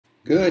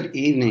Good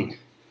evening.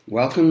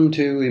 Welcome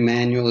to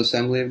Emmanuel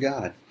Assembly of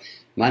God.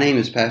 My name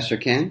is Pastor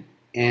Ken,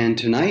 and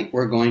tonight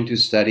we're going to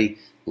study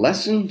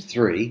Lesson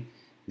 3,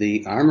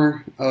 the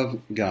Armor of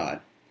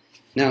God.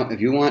 Now,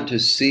 if you want to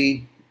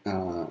see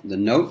the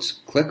notes,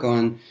 click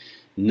on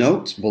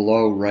Notes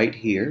below right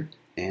here,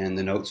 and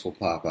the notes will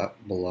pop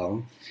up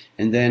below.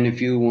 And then if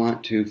you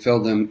want to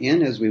fill them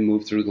in as we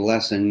move through the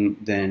lesson,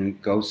 then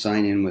go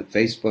sign in with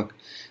Facebook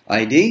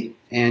ID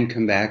and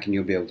come back and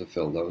you'll be able to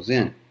fill those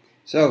in.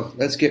 So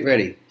let's get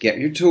ready. Get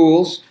your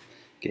tools,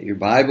 get your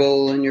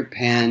Bible and your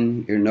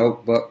pen, your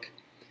notebook,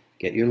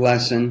 get your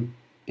lesson,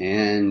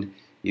 and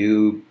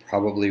you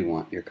probably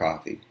want your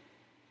coffee.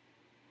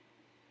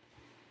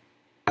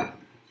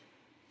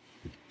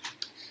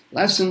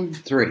 Lesson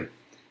 3,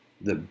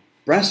 the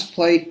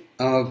Breastplate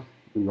of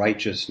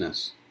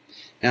Righteousness.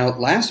 Now,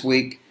 last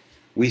week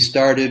we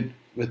started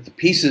with the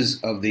pieces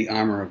of the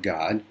armor of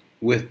God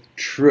with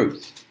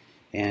truth.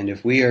 And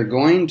if we are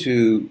going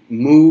to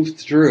move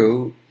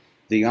through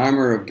the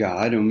armor of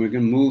God, and we're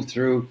going to move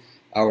through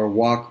our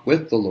walk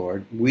with the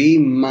Lord, we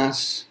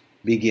must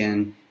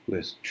begin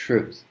with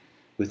truth.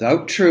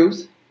 Without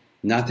truth,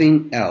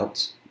 nothing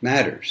else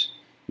matters.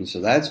 And so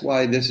that's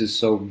why this is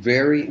so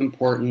very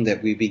important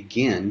that we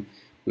begin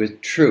with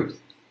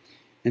truth.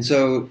 And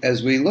so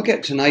as we look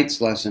at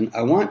tonight's lesson,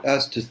 I want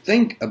us to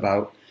think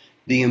about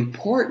the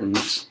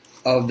importance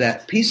of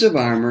that piece of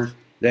armor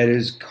that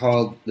is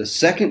called the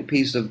second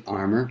piece of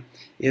armor,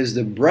 is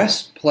the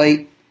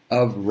breastplate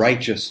of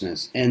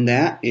righteousness. And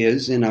that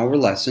is in our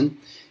lesson.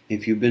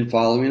 If you've been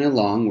following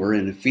along, we're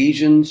in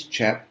Ephesians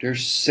chapter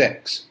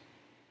 6.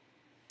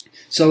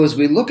 So as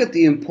we look at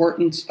the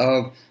importance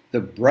of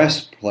the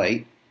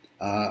breastplate,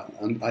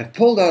 I've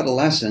pulled out a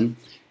lesson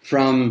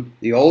from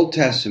the Old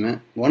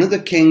Testament, one of the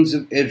kings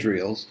of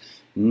Israel's,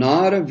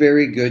 not a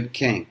very good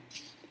king.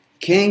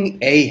 King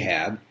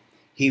Ahab,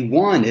 he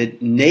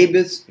wanted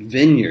Naboth's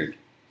vineyard.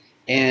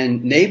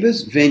 And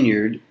Naboth's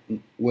vineyard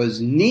was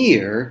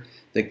near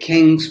the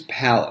king's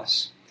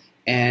palace.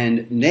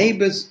 And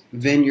Naboth's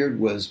vineyard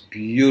was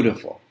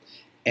beautiful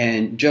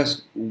and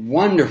just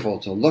wonderful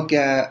to look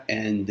at,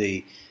 and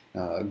the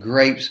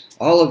grapes,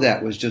 all of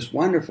that was just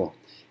wonderful.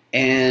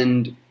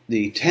 And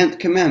the 10th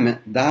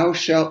commandment, thou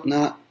shalt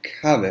not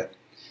covet,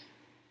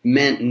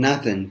 meant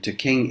nothing to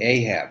King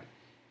Ahab.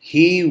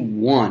 He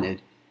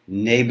wanted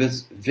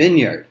Naboth's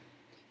vineyard.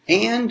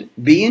 And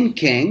being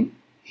king,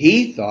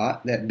 he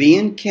thought that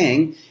being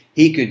king,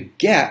 he could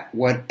get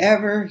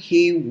whatever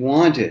he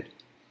wanted.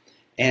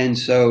 And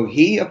so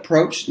he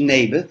approached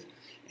Naboth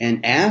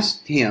and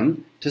asked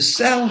him to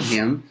sell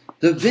him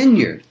the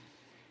vineyard.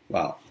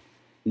 Well,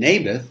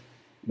 Naboth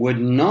would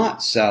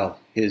not sell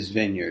his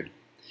vineyard.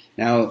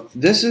 Now,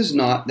 this is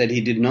not that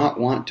he did not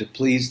want to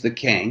please the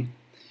king.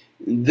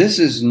 This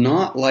is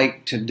not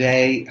like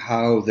today,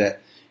 how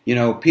that,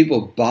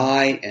 people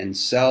buy and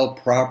sell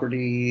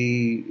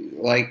property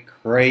like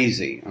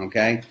crazy,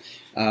 okay?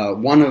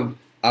 One of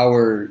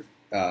our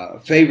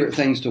favorite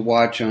things to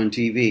watch on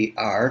TV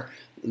are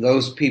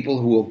those people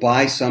who will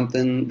buy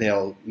something,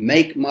 they'll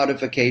make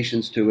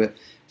modifications to it,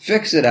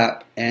 fix it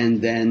up,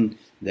 and then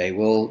they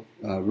will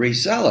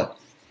resell it.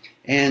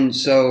 And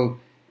so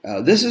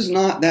this is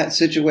not that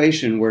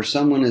situation where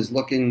someone is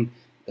looking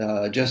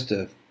just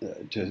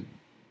to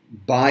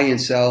buy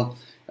and sell.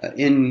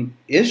 In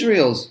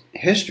Israel's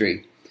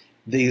history,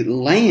 the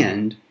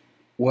land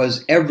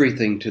was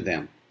everything to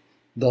them.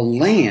 The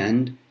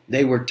land,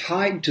 they were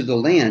tied to the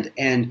land,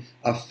 and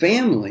a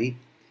family,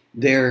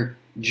 their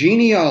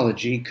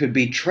genealogy could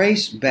be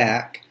traced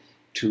back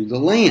to the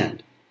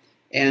land.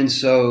 And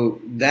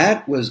so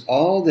that was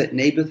all that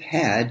Naboth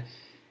had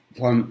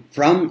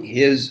from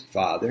his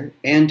father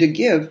and to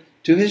give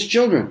to his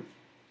children.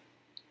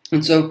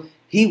 And so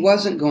he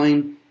wasn't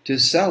going to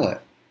sell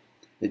it.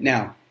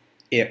 Now,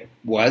 it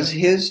was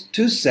his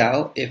to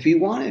sell if he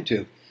wanted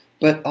to,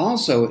 but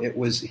also it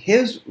was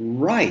his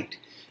right.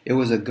 It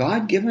was a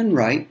God-given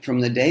right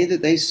from the day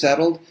that they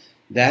settled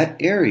that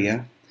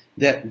area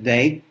that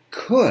they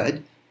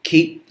could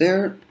keep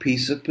their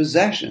piece of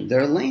possession,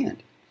 their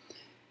land.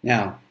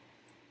 Now,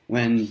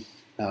 when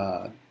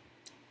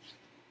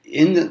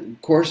in the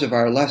course of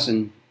our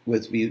lesson,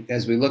 as we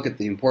look at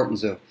the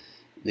importance of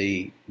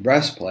the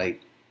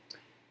breastplate,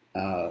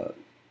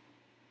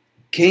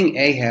 King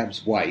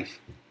Ahab's wife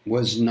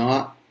was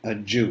not a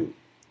Jew.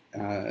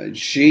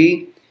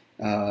 She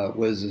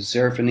was a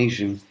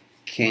Syrophoenician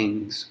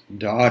king's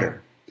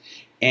daughter.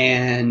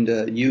 And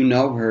you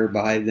know her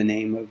by the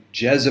name of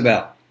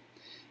Jezebel.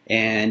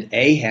 And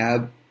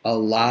Ahab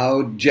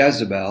allowed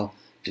Jezebel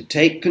to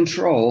take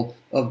control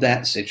of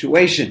that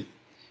situation.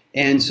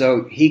 And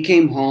so he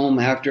came home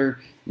after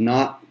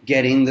not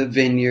getting the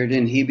vineyard,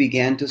 and he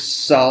began to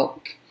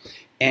sulk.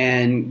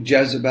 And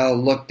Jezebel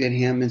looked at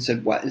him and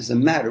said, "What is the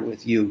matter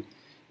with you?"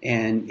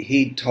 And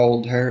he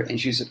told her, and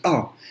she said,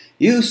 "Oh,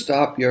 you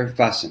stop your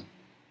fussing."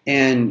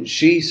 And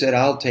she said,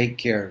 "I'll take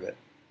care of it."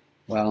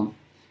 Well,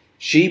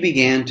 she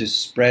began to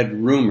spread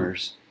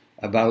rumors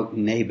about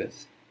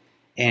Naboth.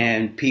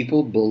 And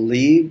people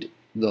believed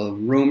the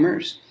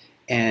rumors,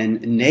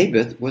 and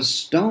Naboth was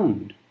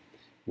stoned.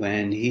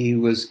 When he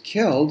was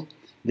killed,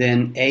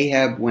 then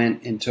Ahab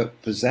went and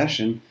took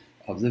possession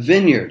of the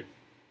vineyard.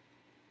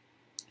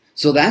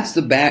 So that's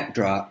the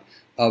backdrop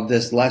of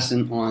this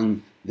lesson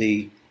on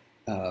the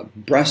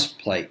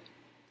breastplate.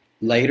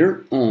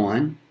 Later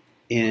on,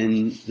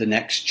 in the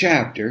next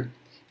chapter,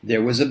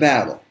 there was a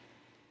battle.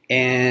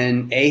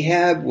 And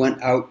Ahab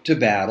went out to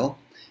battle.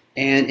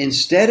 And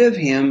instead of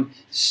him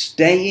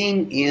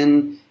staying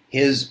in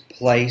his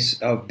place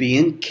of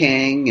being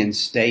king and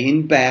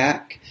staying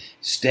back,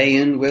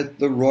 staying with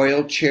the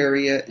royal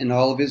chariot and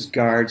all of his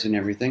guards and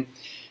everything,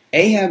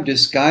 Ahab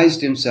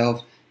disguised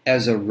himself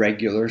as a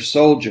regular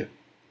soldier.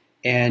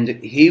 And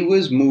he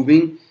was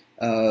moving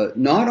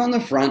not on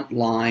the front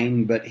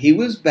line, but he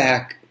was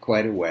back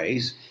quite a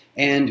ways,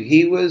 and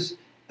he was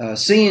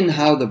seeing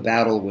how the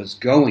battle was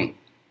going.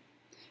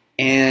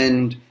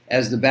 And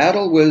as the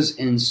battle was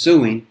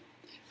ensuing,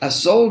 a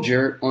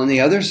soldier on the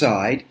other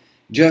side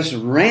just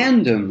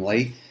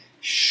randomly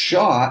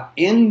shot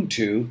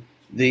into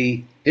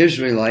the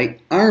Israelite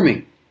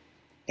army.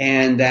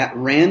 And that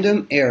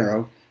random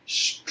arrow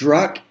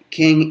struck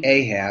King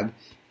Ahab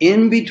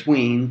in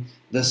between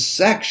the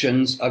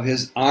sections of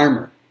his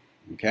armor.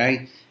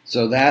 Okay?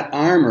 So that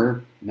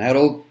armor,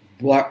 metal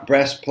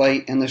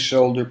breastplate and the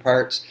shoulder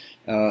parts,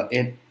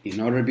 in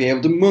order to be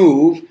able to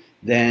move,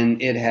 then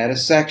it had a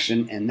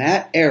section, and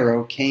that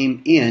arrow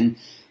came in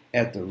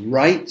at the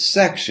right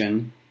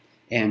section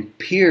and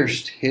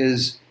pierced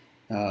his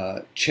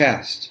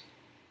chest.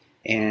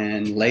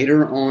 And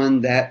later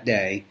on that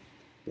day,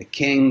 the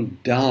king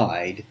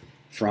died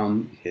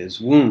from his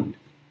wound.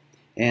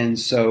 And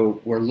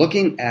so we're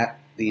looking at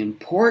the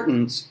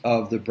importance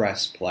of the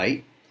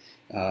breastplate,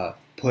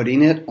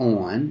 putting it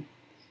on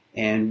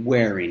and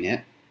wearing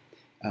it.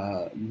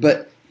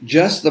 But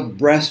just the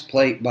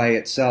breastplate by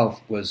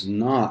itself was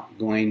not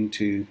going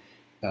to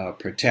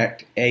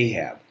protect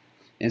Ahab.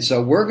 And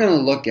so we're going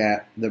to look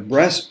at the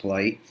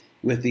breastplate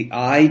with the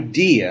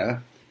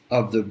idea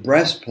of the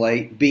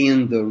breastplate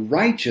being the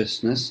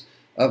righteousness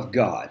of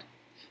God.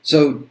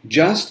 So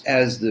just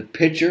as the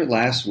picture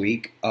last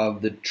week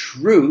of the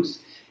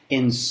truth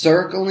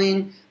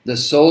encircling the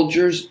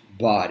soldier's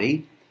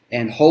body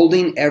and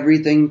holding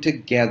everything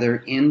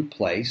together in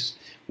place,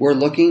 we're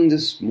looking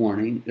this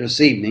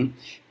evening,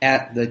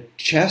 at the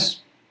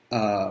chest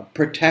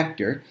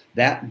protector,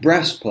 that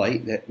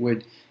breastplate that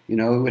would, it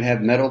would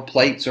have metal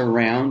plates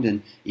around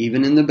and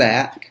even in the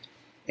back.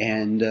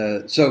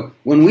 And so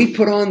when we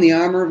put on the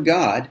armor of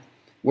God,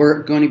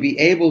 we're going to be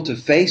able to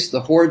face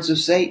the hordes of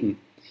Satan.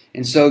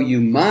 And so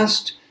you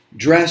must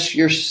dress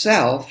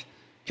yourself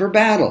for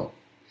battle.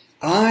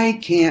 I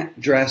can't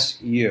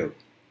dress you.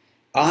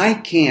 I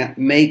can't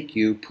make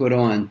you put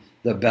on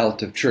the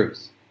belt of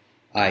truth.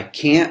 I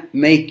can't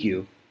make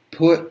you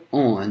put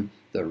on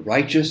the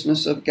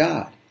righteousness of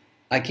God.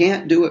 I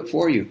can't do it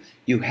for you.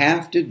 You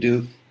have to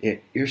do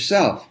it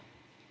yourself.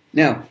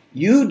 Now,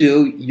 you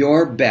do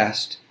your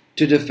best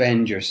to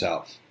defend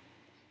yourself.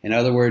 In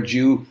other words,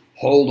 you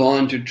hold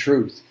on to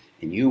truth,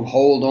 and you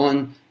hold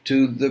on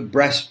to the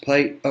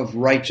breastplate of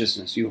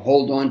righteousness. You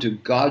hold on to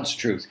God's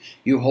truth.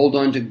 You hold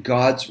on to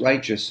God's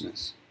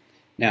righteousness.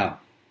 Now,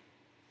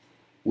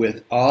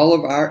 with all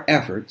of our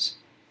efforts,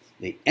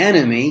 the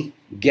enemy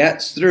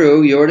gets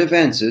through your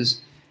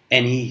defenses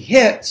and he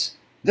hits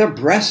the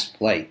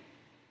breastplate.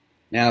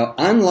 Now,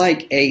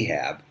 unlike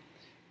Ahab,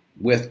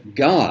 with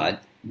God,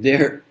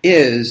 there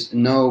is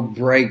no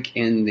break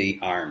in the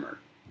armor.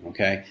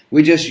 Okay?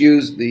 We just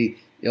used the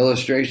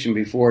illustration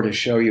before to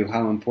show you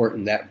how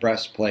important that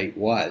breastplate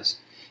was.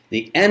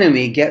 The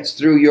enemy gets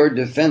through your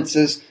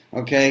defenses,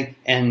 okay,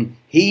 and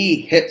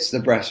he hits the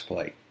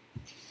breastplate.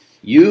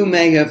 You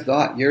may have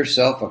thought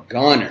yourself a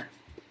goner.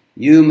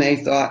 You may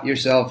have thought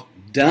yourself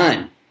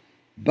done.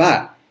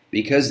 But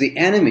because the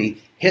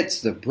enemy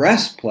hits the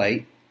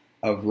breastplate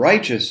of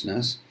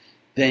righteousness,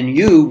 then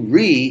you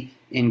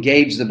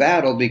re-engage the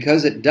battle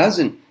because it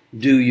doesn't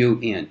do you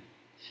in.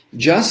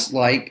 Just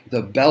like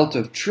the belt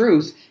of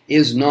truth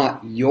is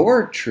not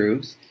your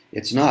truth,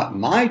 it's not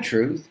my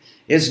truth,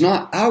 it's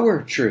not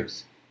our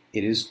truth,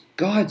 it is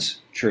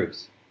God's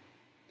truth.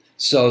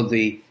 So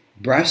the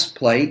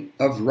breastplate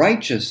of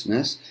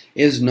righteousness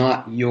is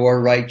not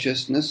your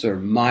righteousness or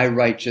my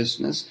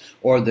righteousness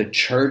or the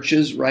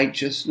church's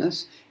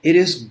righteousness. It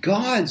is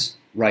God's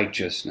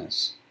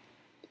righteousness.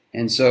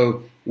 And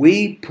so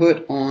we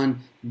put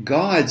on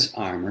God's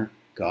armor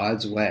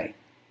God's way.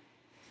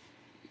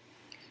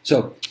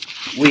 So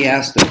we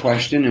ask the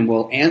question, and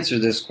we'll answer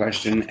this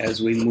question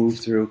as we move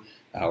through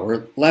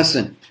our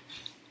lesson.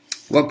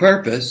 What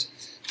purpose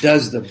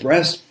does the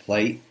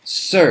breastplate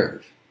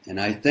serve?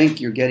 And I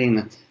think you're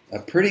getting a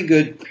pretty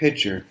good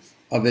picture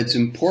of its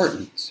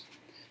importance.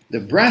 The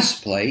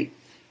breastplate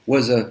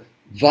was a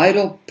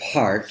vital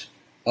part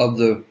of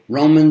the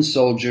Roman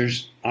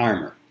soldier's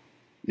armor.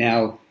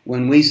 Now,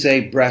 when we say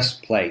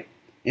breastplate,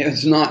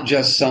 it's not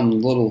just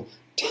some little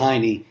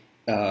tiny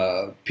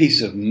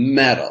piece of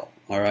metal,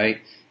 all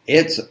right?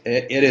 It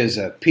is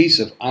a piece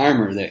of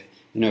armor that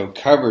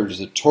covers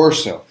the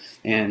torso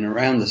and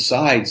around the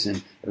sides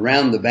and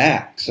around the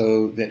back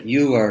so that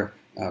you are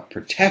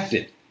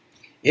protected.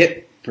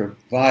 It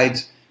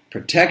provides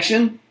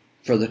protection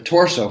for the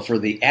torso, for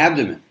the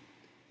abdomen.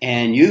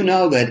 And you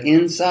know that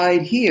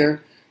inside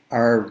here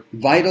are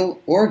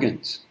vital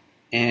organs.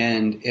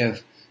 And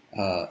if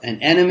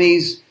an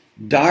enemy's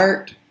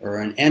dart or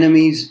an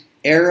enemy's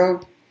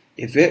arrow,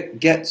 if it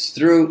gets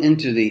through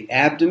into the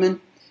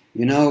abdomen,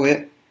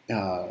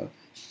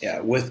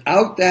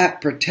 without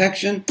that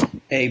protection,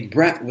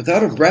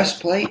 without a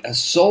breastplate, a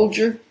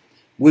soldier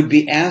would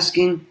be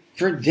asking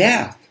for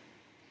death.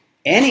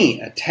 Any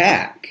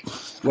attack,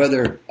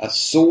 whether a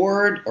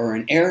sword or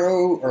an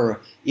arrow or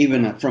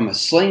even from a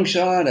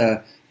slingshot,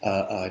 a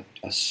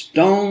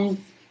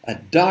stone, a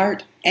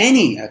dart,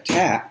 any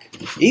attack,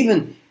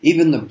 even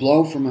the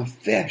blow from a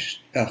fist,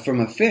 sorry,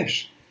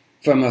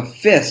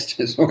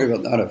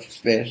 not a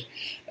fish,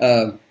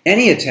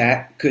 any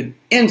attack could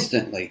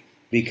instantly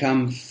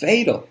become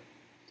fatal.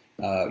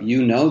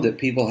 You know that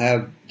people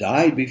have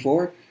died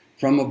before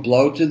from a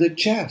blow to the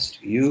chest.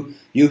 You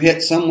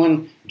hit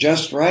someone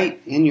just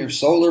right in your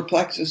solar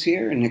plexus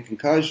here, and it can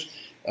cause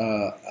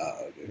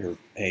your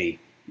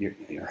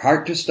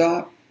heart to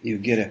stop. You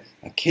get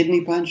a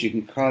kidney punch. You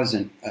can cause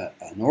an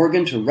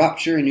organ to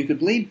rupture, and you could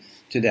bleed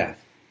to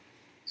death.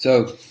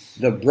 So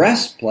the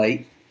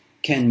breastplate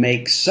can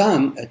make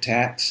some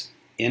attacks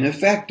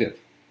ineffective.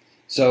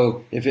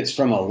 So if it's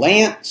from a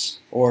lance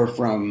or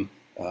from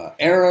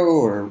arrow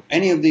or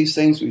any of these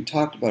things we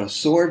talked about, a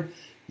sword,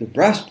 the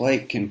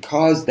breastplate can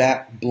cause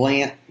that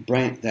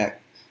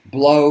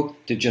blow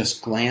to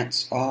just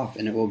glance off,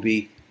 and it will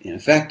be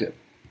ineffective.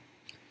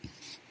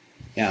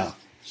 Now,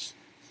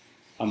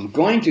 I'm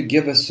going to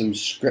give us some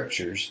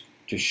scriptures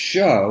to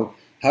show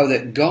how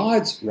that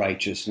God's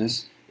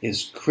righteousness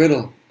is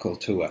critical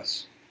to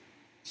us.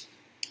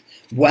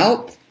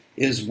 Wealth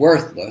is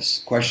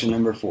worthless, question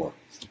number 4.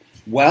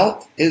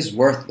 Wealth is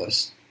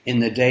worthless in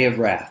the day of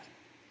wrath,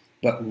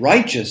 but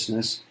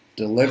righteousness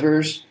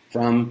delivers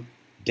from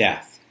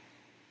death.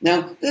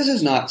 Now, this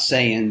is not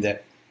saying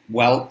that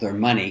wealth or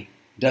money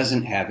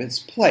doesn't have its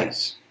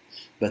place,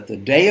 but the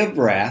day of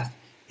wrath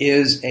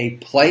is a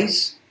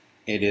place,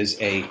 it is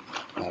a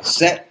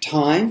set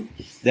time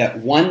that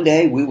one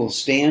day we will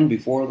stand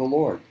before the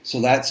Lord.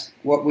 So that's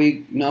what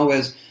we know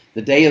as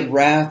the day of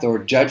wrath or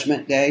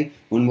judgment day,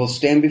 when we'll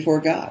stand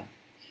before God.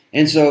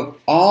 And so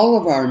all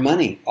of our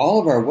money, all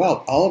of our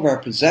wealth, all of our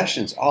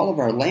possessions, all of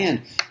our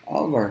land,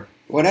 all of our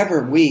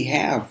whatever we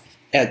have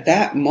at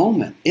that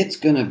moment, it's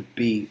going to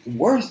be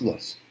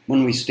worthless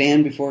when we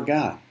stand before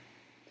God.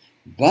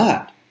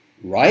 But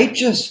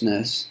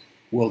righteousness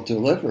will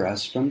deliver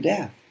us from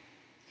death.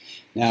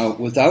 Now,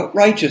 without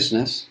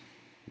righteousness,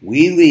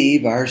 we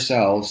leave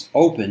ourselves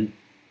open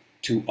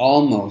to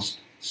almost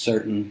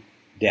certain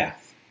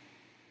death.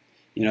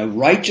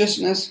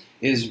 Righteousness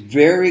is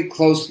very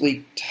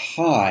closely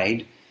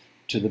tied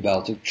to the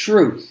belt of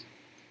truth.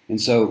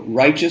 And so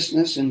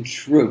righteousness and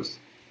truth,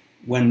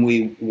 when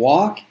we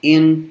walk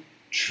in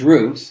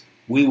truth,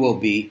 we will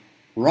be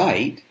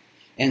right.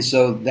 And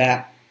so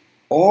that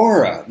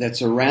aura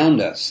that's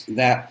around us,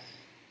 that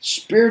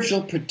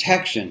spiritual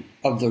protection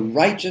of the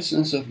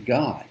righteousness of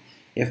God,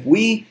 if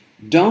we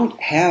don't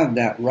have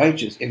that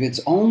if it's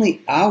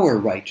only our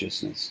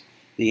righteousness,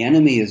 the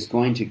enemy is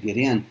going to get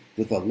in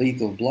with a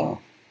lethal blow.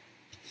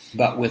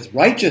 But with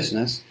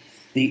righteousness,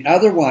 the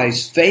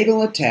otherwise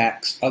fatal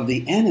attacks of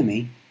the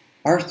enemy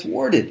are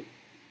thwarted.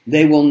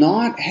 They will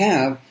not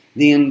have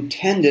the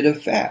intended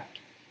effect.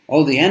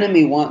 Oh, the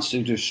enemy wants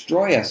to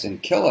destroy us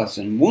and kill us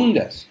and wound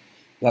us.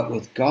 But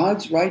with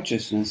God's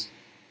righteousness,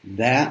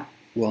 that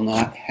will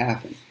not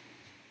happen.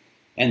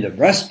 And the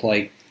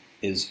breastplate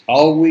is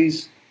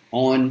always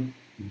on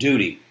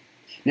duty.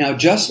 Now,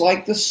 just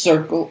like the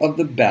circle of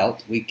the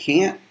belt, we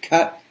can't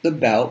cut the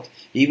belt,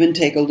 even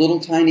take a little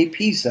tiny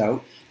piece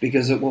out,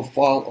 because it will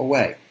fall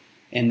away,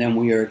 and then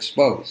we are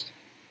exposed.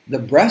 The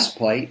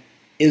breastplate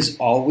is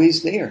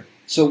always there.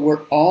 So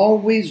we're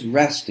always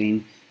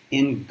resting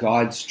in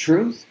God's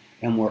truth,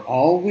 and we're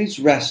always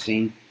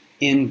resting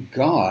in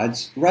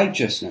God's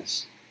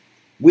righteousness.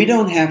 We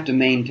don't have to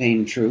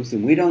maintain truth,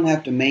 and we don't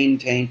have to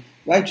maintain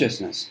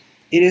righteousness.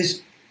 It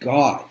is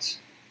God's.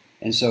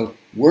 And so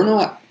we're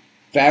not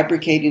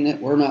fabricating it,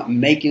 we're not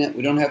making it,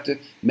 we don't have to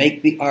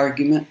make the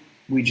argument.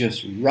 We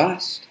just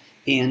rest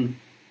in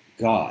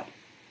God.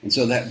 And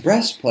so that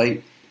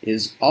breastplate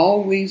is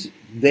always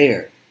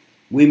there.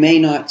 We may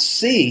not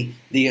see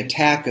the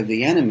attack of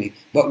the enemy,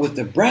 but with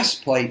the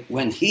breastplate,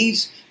 when he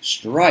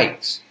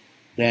strikes,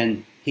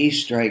 then he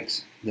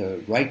strikes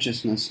the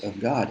righteousness of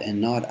God and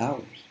not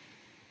ours.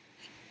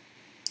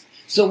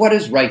 So what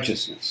is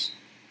righteousness?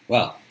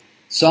 Well,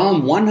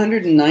 Psalm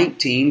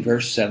 119,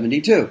 verse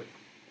 72.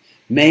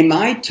 May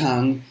my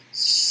tongue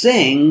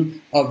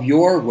sing of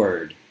your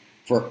word,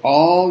 for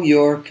all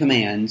your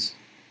commands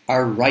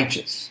are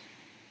righteous.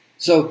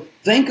 So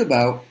think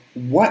about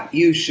what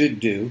you should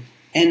do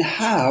and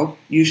how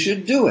you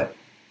should do it.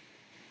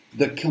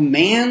 The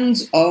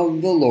commands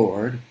of the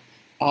Lord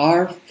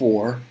are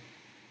for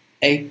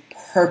a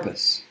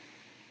purpose.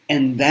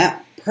 And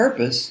that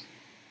purpose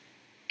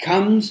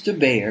comes to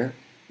bear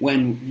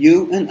when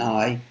you and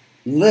I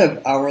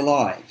live our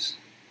lives.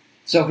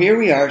 So here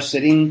we are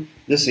sitting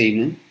this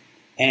evening,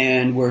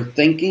 and we're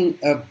thinking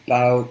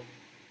about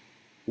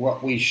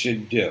what we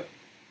should do,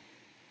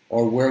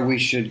 or where we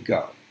should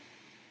go,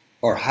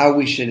 or how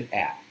we should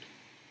act.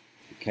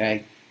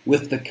 Okay?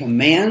 With the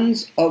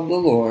commands of the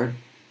Lord,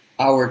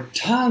 our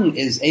tongue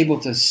is able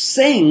to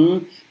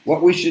sing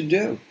what we should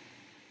do.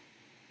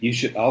 You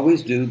should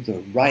always do the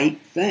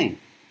right thing.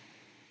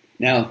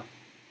 Now,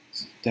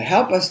 to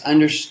help us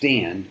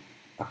understand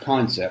a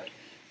concept,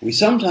 we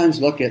sometimes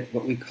look at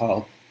what we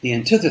call the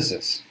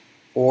antithesis,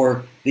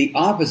 or the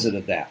opposite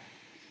of that.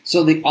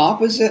 So the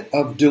opposite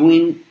of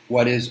doing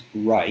what is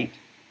right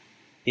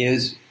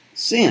is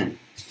sin.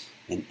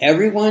 And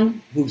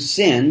everyone who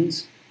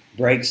sins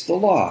breaks the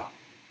law.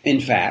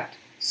 In fact,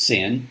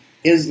 sin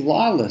is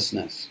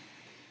lawlessness.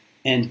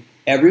 And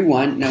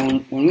everyone, now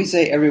when we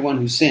say everyone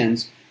who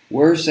sins,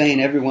 we're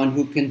saying everyone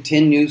who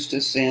continues to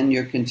sin,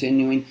 you're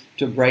continuing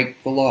to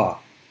break the law.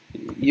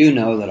 You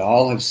know that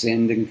all have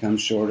sinned and come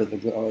short of the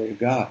glory of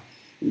God.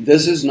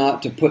 This is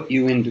not to put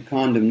you into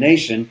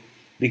condemnation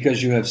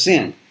because you have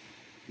sinned.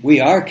 We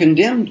are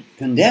condemned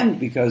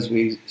because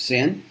we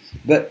sin,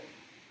 but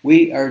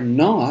we are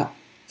not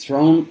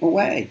thrown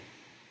away.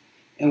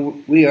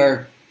 And we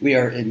are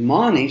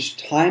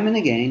admonished time and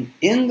again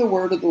in the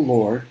word of the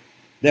Lord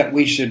that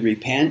we should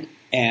repent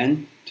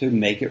and to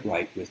make it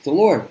right with the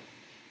Lord.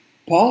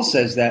 Paul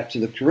says that to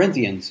the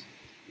Corinthians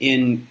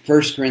in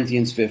 1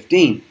 Corinthians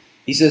 15.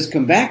 He says,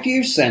 "Come back to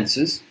your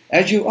senses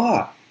as you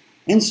ought,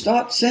 and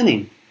stop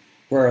sinning,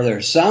 for there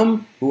are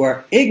some who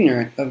are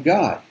ignorant of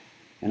God.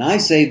 And I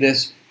say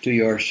this to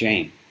your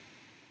shame."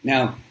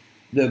 Now,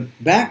 the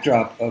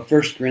backdrop of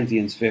 1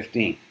 Corinthians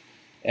 15,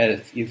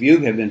 if you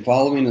have been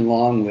following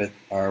along with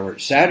our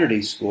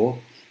Saturday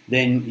school,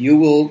 then you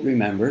will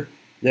remember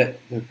that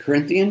the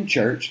Corinthian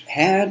church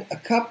had a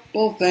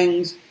couple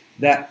things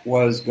that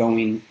was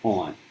going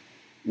on.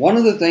 One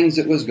of the things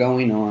that was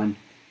going on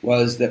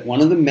was that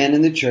one of the men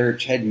in the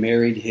church had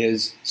married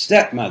his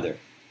stepmother.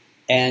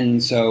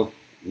 And so,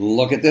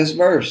 look at this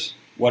verse.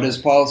 What does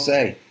Paul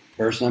say?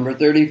 Verse number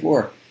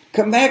 34.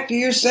 "Come back to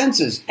your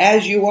senses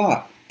as you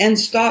ought, and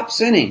stop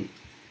sinning."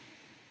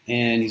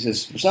 And he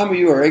says, "For some of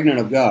you are ignorant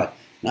of God,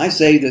 and I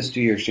say this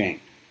to your shame."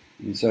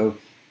 And so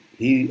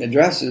he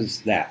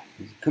addresses that.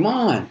 Come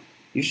on,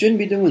 you shouldn't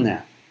be doing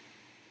that.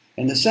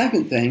 And the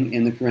second thing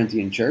in the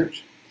Corinthian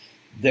church,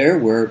 there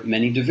were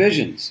many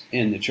divisions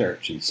in the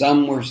church. And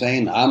some were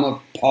saying, "I'm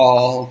of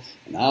Paul,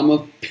 and I'm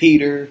of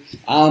Peter,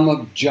 I'm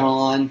of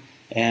John,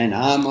 and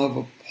I'm of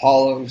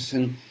Apollos."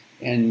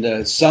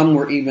 And some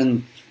were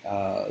even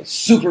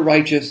super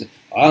righteous.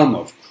 "I'm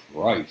of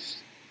Christ."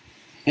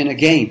 And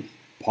again,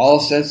 Paul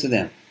says to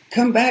them,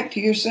 "Come back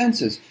to your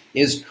senses.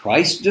 Is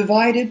Christ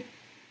divided?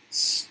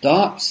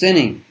 Stop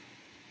sinning."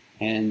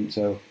 And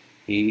so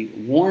he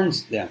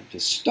warns them to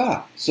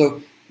stop.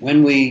 So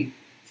when we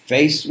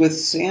faced with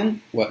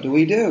sin, what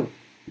do?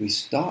 We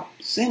stop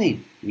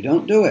sinning. We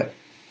don't do it.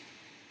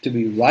 To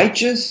be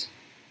righteous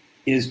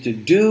is to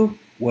do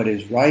what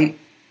is right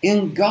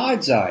in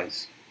God's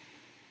eyes.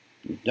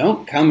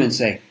 Don't come and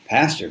say,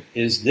 "Pastor,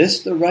 is this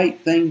the right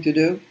thing to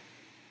do?"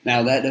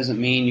 Now, that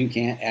doesn't mean you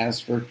can't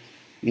ask for,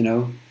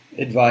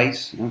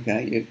 advice.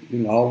 Okay, you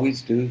can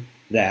always do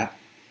that.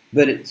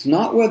 But it's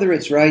not whether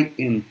it's right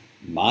in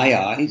my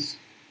eyes,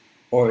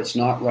 or it's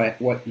not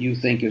right what you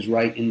think is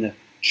right in the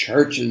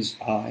church's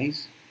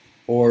eyes,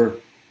 or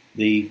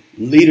the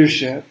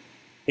leadership.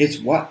 It's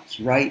what's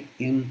right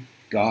in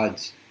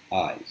God's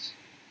eyes.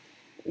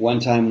 One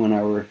time when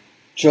our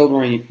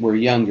children were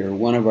younger,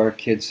 one of our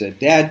kids said,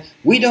 "Dad,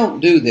 we don't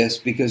do this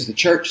because the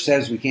church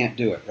says we can't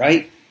do it,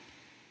 right?"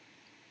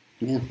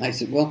 And I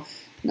said, "Well,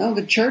 no,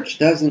 the church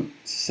doesn't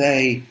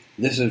say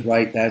this is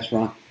right, that's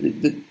wrong.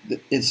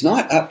 It's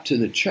not up to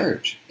the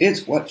church.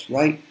 It's what's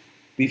right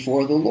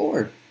before the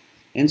Lord."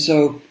 And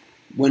so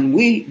when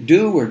we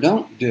do or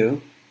don't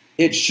do,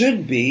 it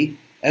should be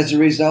as a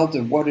result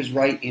of what is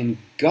right in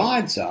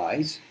God's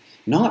eyes,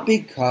 not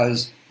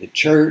because the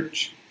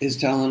church is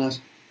telling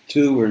us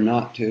to or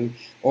not to,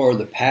 or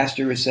the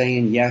pastor is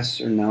saying yes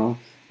or no,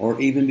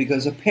 or even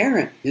because a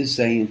parent is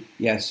saying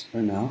yes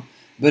or no,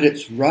 but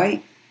it's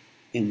right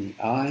in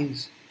the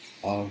eyes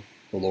of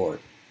the Lord.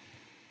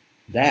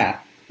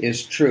 That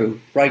is true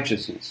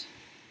righteousness.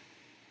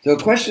 So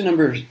question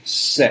number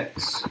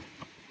 6,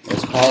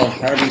 as Paul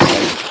Harvey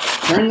says,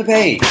 turn the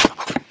page.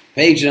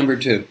 Page number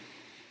 2.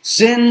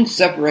 Sin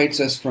separates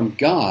us from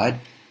God,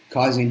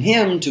 causing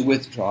Him to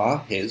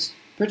withdraw His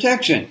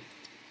protection.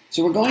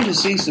 So we're going to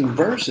see some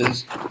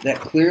verses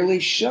that clearly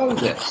show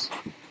this.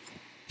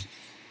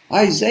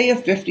 Isaiah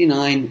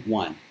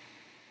 59:1.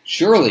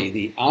 Surely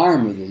the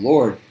arm of the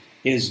Lord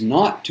is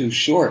not too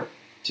short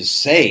to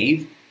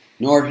save,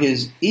 nor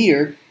His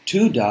ear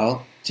too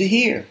dull to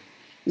hear.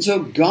 And so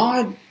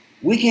God,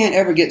 we can't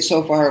ever get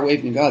so far away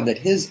from God that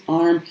His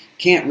arm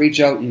can't reach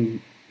out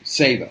and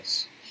save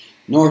us.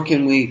 Nor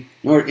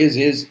is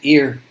His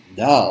ear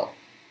dull.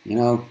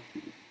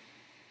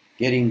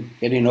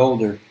 getting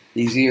older,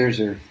 these ears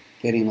are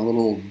getting a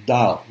little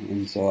dull,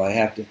 and so I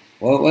have to.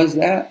 What was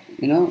that?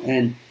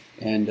 And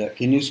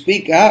can you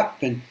speak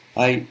up? And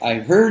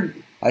I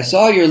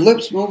saw your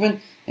lips moving,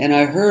 and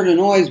I heard a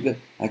noise, but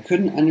I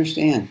couldn't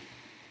understand.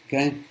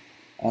 Okay,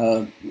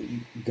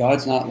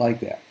 God's not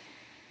like that,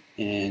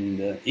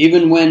 and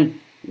even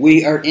when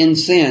we are in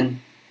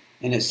sin,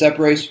 and it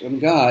separates from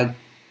God,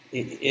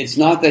 it's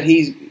not that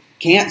He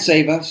can't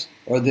save us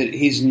or that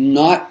He's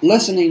not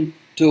listening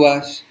to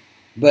us,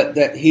 but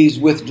that He's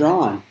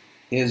withdrawn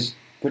His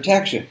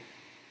protection.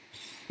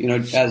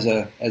 As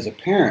a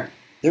parent,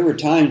 there were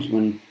times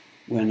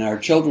when our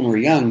children were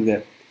young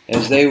that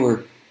as they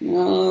were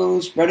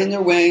spreading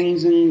their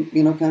wings and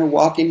kind of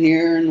walking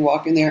here and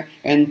walking there,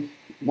 and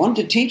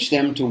wanted to teach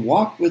them to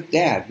walk with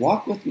Dad,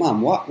 walk with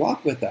Mom,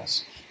 walk with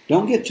us.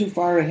 Don't get too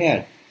far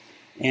ahead.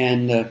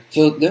 And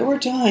so there were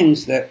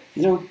times that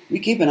we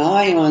keep an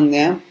eye on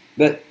them,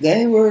 but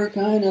they were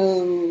kind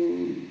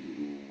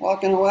of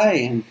walking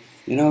away,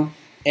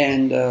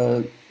 and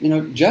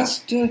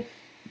just to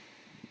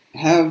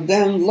have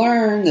them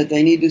learn that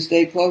they need to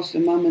stay close to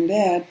Mom and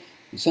Dad.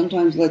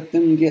 Sometimes let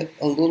them get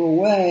a little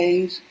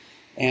ways,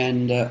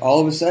 and all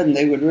of a sudden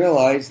they would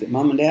realize that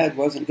Mom and Dad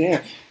wasn't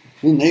there,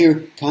 and they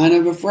were kind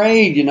of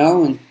afraid,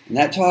 and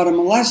that taught them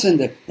a lesson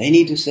that they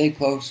need to stay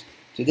close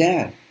to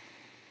Dad.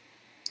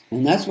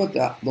 And that's what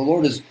the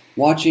Lord is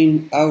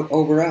watching out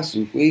over us.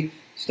 If we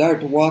start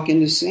to walk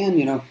into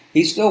sin,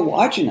 He's still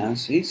watching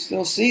us. He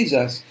still sees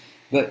us.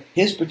 But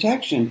His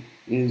protection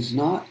is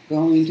not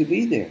going to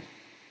be there.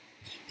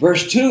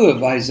 Verse 2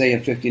 of Isaiah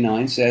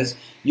 59 says,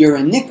 "Your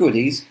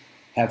iniquities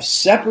have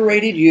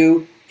separated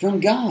you from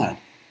God.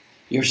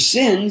 Your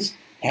sins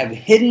have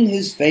hidden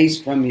His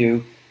face from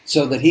you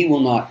so that He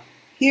will not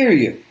hear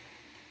you."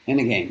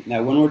 And again,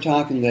 now when we're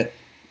talking that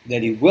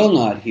He will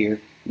not hear,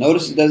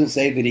 notice it doesn't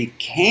say that He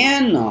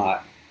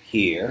cannot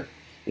hear.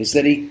 It's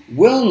that He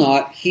will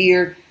not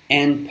hear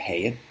and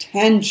pay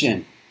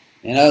attention.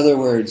 In other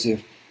words,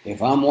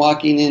 if I'm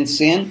walking in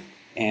sin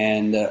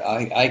and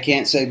I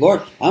can't say,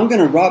 "Lord, I'm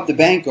going to rob the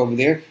bank over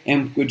there,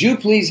 and would you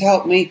please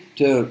help me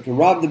to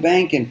rob the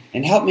bank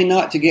and help me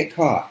not to get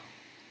caught?"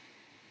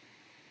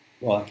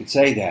 Well, I could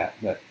say that,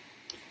 but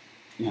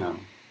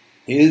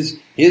His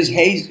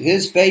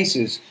face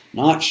is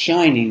not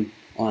shining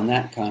on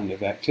that kind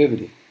of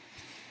activity.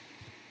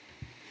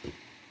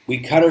 We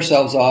cut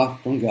ourselves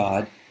off from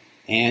God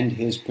and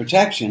His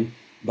protection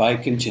by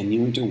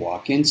continuing to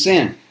walk in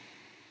sin.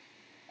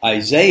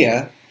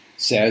 Isaiah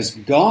says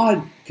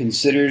God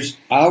considers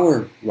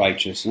our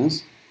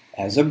righteousness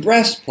as a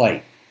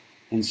breastplate,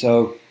 and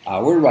so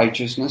our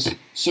righteousness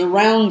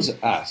surrounds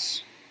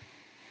us.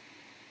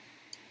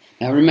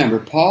 Now remember,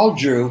 Paul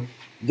drew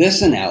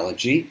this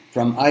analogy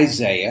from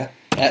Isaiah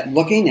at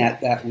looking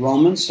at that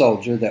Roman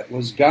soldier that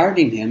was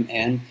guarding him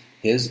and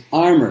his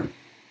armor.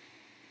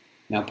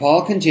 Now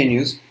Paul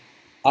continues,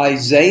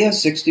 Isaiah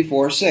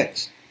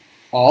 64:6.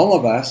 "All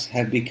of us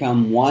have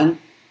become one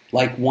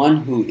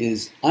who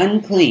is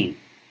unclean,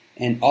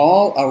 and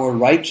all our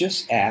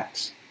righteous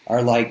acts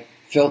are like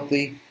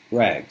filthy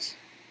rags."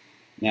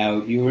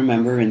 Now you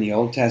remember in the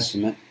Old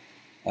Testament,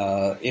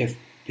 if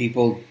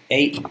people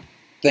ate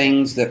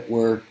things that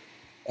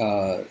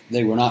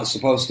they were not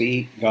supposed to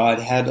eat, God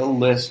had a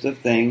list of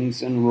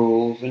things and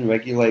rules and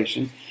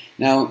regulations.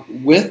 Now,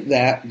 with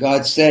that,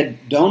 God said,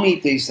 "Don't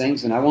eat these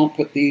things, and I won't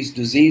put these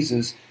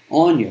diseases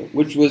on you,"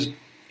 which was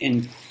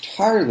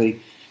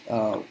entirely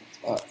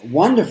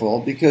wonderful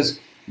because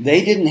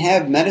they didn't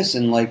have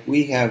medicine like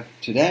we have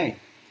today.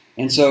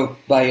 And so,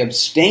 by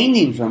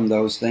abstaining from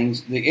those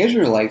things, the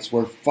Israelites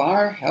were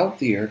far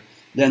healthier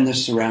than the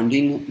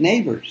surrounding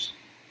neighbors.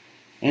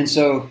 And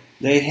so,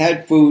 they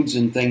had foods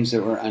and things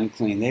that were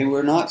unclean. They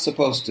were not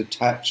supposed to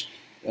touch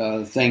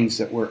things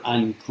that were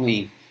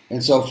unclean.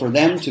 And so for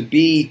them to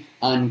be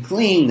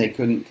unclean, they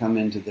couldn't come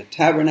into the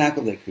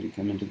tabernacle, they couldn't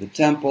come into the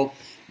temple,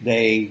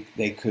 they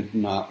could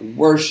not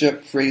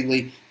worship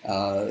freely.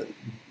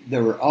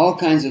 There were all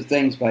kinds of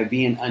things by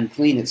being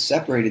unclean. It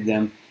separated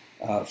them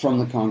from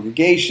the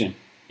congregation,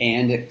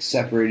 and it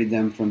separated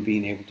them from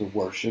being able to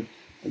worship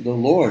the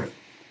Lord.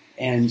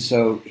 And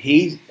so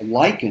he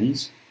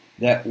likens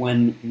that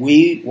when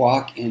we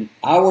walk in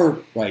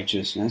our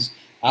righteousness,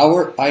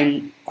 our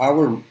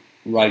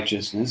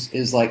righteousness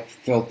is like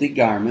filthy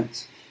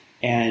garments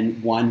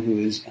and one who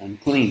is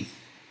unclean.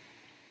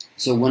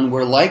 So when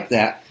we're like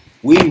that,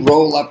 we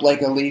roll up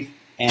like a leaf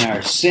and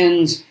our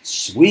sins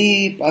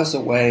sweep us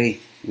away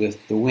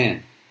with the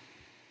wind.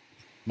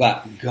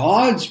 But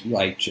God's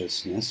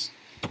righteousness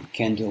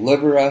can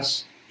deliver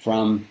us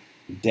from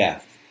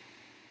death.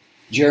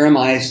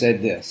 Jeremiah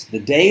said this, "The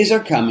days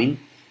are coming,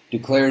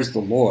 declares the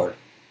Lord,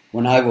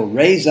 when I will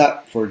raise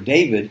up for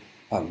David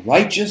a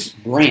righteous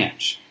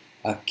branch,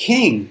 a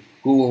king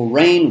who will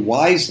reign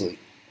wisely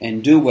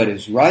and do what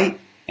is right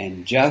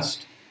and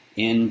just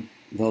in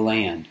the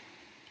land."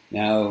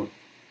 Now,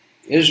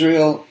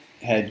 Israel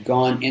had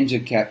gone into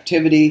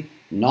captivity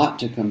not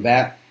to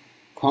combat,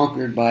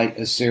 conquered by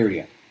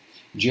Assyria.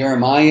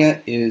 Jeremiah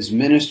is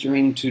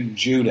ministering to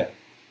Judah.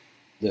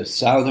 the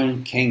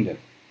southern kingdom.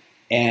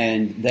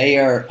 And they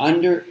are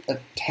under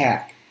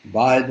attack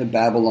by the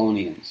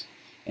Babylonians.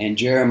 And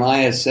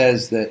Jeremiah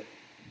says that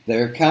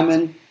they're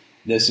coming.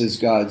 This is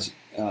God's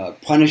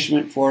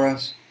punishment for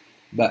us.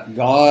 But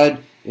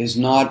God is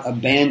not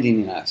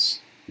abandoning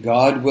us.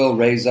 God will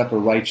raise up a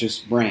righteous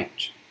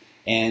branch.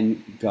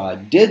 And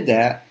God did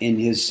that in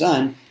His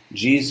Son,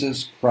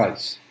 Jesus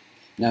Christ.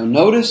 Now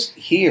notice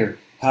here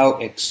how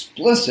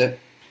explicit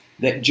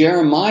that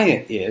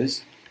Jeremiah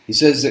is. He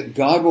says that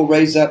God will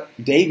raise up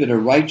David a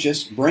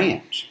righteous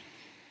branch.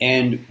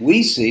 And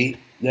we see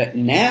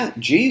that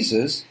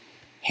Jesus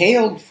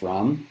hailed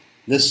from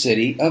the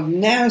city of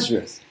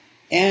Nazareth.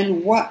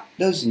 And what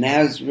does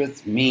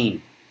Nazareth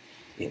mean?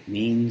 It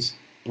means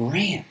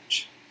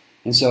branch.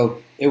 And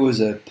so it was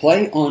a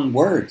play on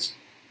words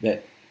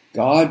that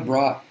God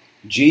brought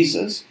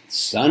Jesus,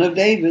 son of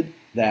David,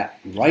 that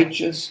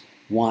righteous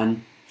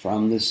one,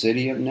 from the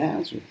city of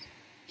Nazareth.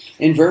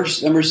 In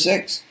verse number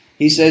 6,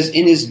 he says,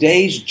 in his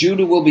days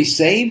Judah will be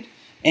saved,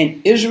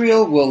 and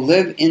Israel will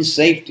live in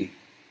safety.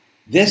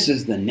 This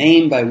is the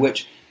name by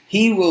which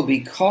he will be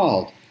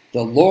called,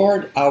 the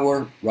Lord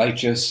our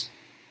righteous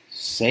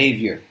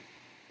Savior.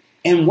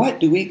 And what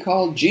do we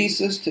call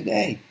Jesus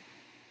today?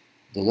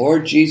 The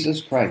Lord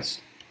Jesus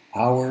Christ,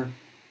 our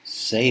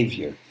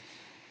Savior.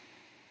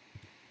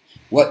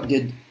 What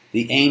did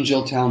the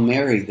angel tell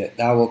Mary that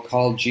thou wilt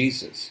call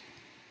Jesus?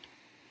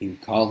 He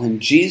would call him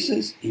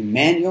Jesus,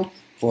 Emmanuel,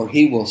 for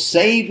he will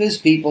save his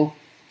people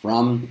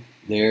from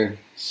their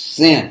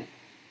sin.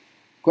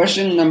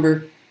 Question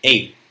number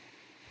 8.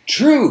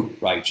 True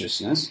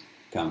righteousness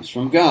comes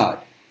from God,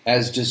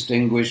 as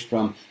distinguished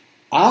from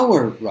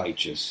our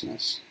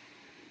righteousness.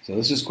 So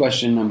this is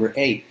question number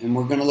 8, and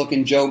we're going to look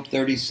in Job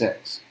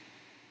 36.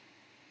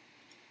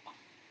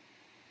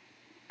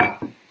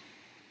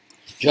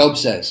 Job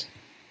says,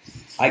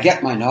 I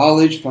get my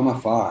knowledge from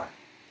afar.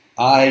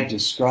 I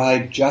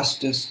describe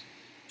justice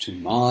to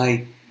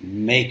my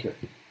Maker.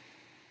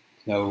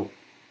 So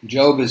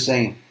Job is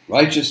saying,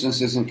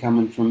 righteousness isn't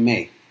coming from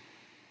me.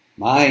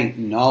 My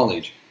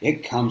knowledge,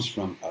 it comes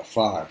from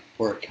afar,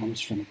 or it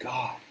comes from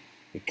God.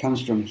 It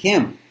comes from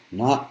Him,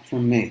 not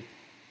from me.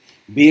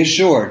 Be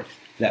assured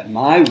that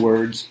my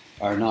words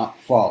are not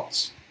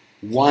false.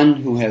 One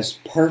who has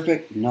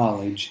perfect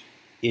knowledge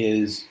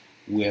is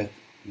with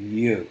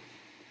you.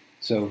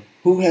 So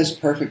who has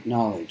perfect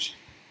knowledge?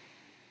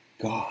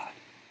 God.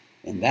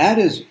 And that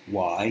is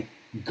why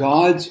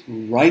God's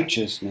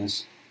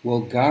righteousness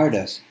will guard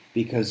us,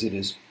 because it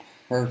is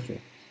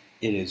perfect,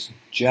 it is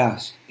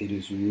just, it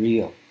is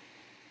real.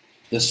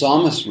 The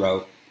psalmist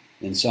wrote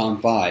in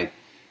Psalm 5,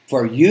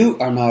 for you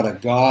are not a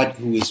God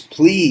who is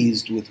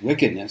pleased with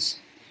wickedness.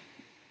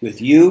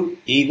 With you,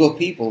 evil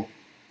people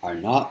are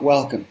not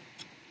welcome.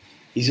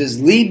 He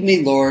says, lead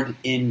me, Lord,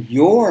 in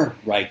your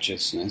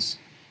righteousness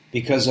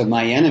because of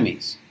my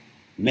enemies.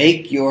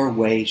 Make your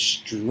way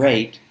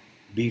straight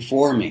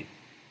before me.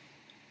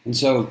 And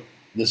so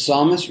the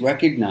psalmist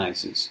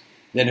recognizes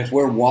that if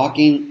we're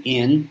walking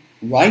in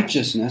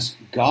righteousness,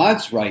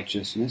 God's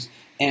righteousness,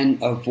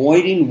 and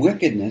avoiding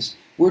wickedness,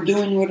 we're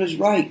doing what is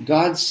right.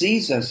 God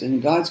sees us,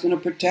 and God's going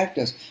to protect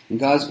us, and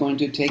God's going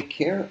to take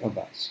care of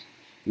us.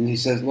 And he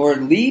says,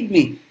 Lord, lead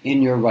me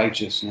in your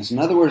righteousness. In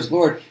other words,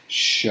 Lord,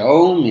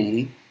 show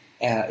me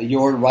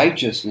your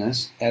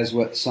righteousness, as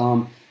what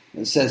Psalm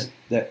says,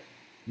 that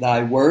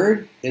thy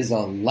word is a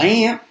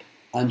lamp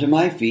unto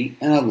my feet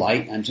and a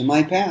light unto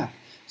my path.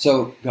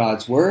 So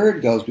God's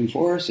word goes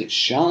before us. It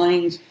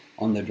shines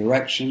on the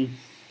direction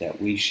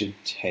that we should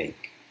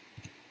take.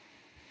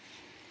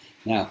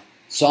 Now,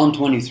 Psalm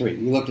 23.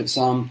 We looked at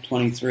Psalm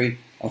 23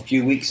 a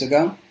few weeks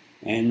ago,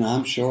 and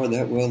I'm sure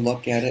that we'll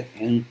look at it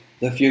in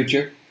the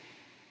future.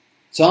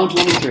 Psalm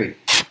 23.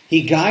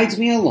 He guides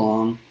me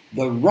along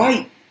the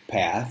right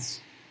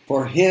paths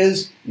for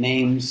his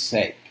name's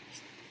sake.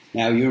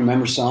 Now, you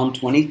remember Psalm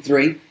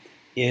 23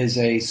 is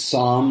a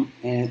psalm,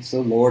 and it's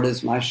the Lord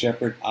is my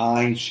shepherd,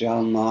 I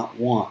shall not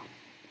want.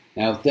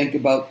 Now, think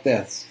about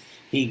this.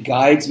 He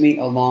guides me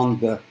along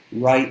the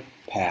right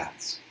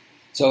paths.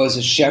 So as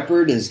a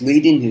shepherd is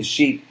leading his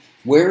sheep,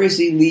 where is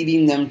he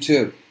leading them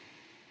to?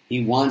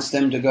 He wants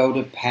them to go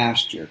to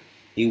pasture.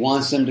 He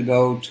wants them to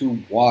go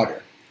to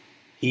water.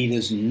 He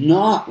does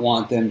not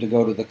want them to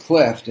go to the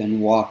cliff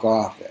and walk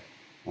off it.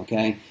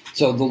 Okay?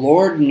 So the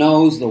Lord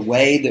knows the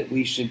way that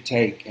we should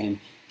take, and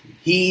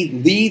He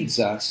leads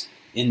us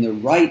in the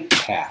right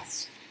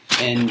paths.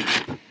 And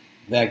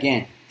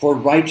again, for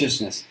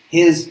righteousness,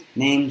 His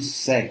name's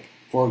sake,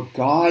 for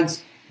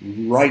God's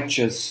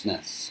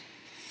righteousness.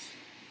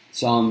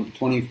 Psalm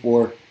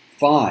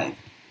 24:5.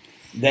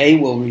 They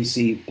will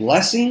receive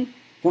blessing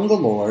from the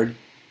Lord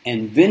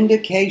and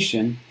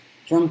vindication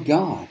from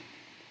God.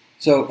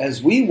 So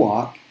as we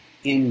walk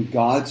in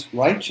God's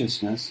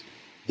righteousness,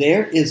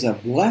 there is a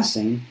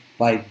blessing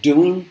by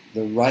doing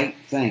the right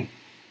thing.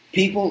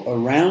 People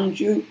around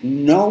you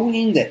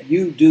knowing that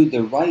you do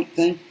the right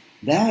thing,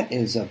 that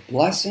is a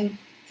blessing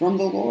from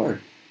the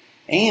Lord.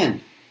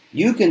 And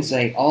you can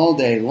say all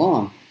day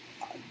long,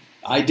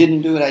 I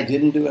didn't do it, I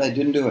didn't do it, I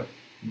didn't do it.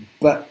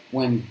 But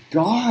when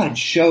God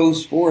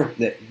shows forth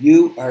that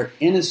you are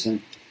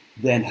innocent,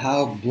 then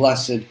how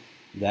blessed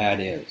that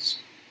is.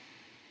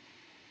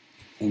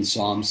 In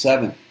Psalm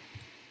 7,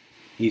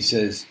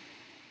 the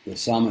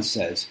psalmist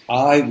says,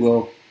 I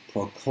will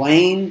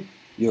proclaim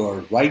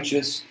your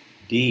righteous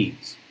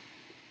deeds.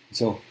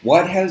 So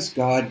what has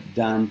God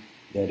done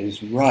that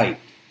is right?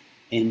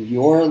 In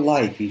your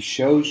life, He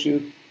shows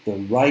you the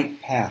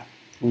right path.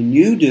 When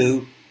you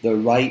do the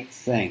right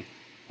thing,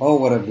 oh,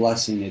 what a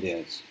blessing it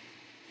is.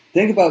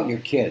 Think about your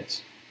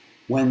kids.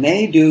 When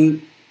they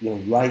do the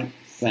right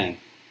thing,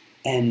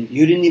 and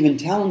you didn't even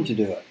tell them to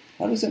do it,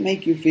 how does it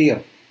make you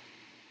feel?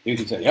 You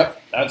can say,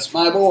 yep, that's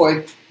my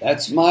boy,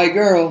 that's my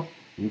girl,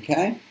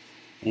 okay?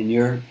 And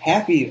you're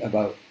happy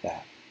about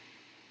that.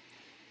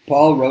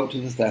 Paul wrote to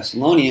the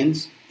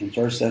Thessalonians in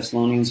 1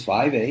 Thessalonians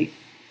 5:8,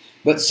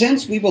 but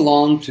since we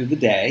belong to the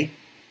day,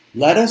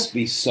 let us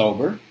be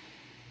sober,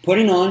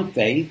 putting on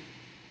faith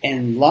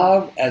and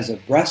love as a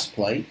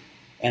breastplate,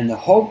 and the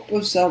hope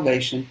of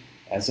salvation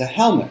as a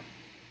helmet.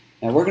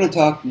 Now we're going to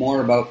talk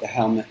more about the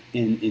helmet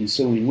in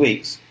ensuing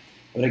weeks,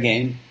 but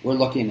again, we're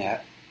looking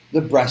at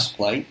the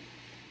breastplate.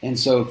 And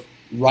so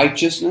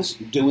righteousness,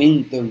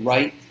 doing the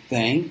right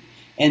thing,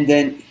 and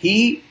then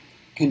he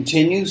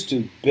continues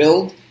to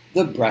build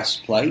the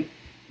breastplate.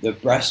 The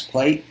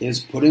breastplate is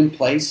put in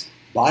place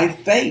by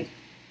faith.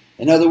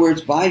 In other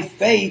words, by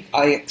faith,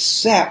 I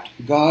accept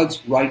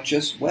God's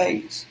righteous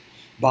ways.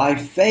 By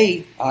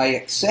faith, I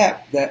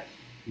accept that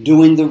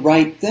doing the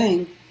right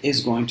thing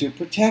is going to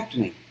protect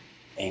me.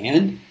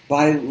 And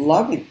by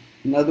loving.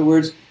 In other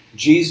words,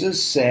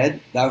 Jesus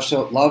said, thou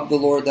shalt love the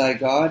Lord thy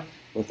God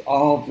with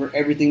for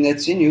everything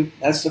that's in you.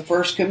 That's the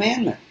first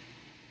commandment.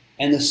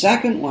 And the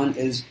second one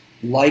is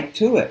like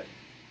to it.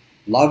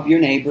 Love your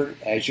neighbor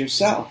as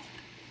yourself.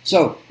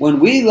 So when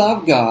we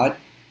love God,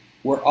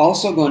 we're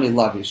also going to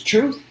love His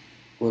truth.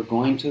 We're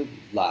going to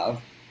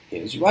love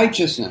His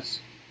righteousness.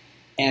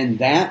 And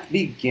that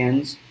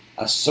begins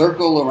a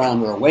circle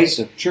around our waist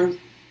of truth,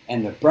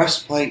 and the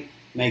breastplate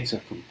makes a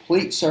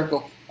complete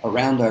circle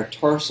around our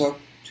torso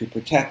to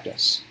protect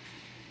us.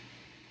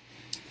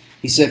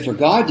 He said, for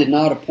God did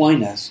not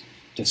appoint us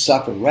to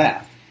suffer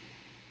wrath,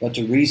 but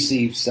to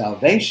receive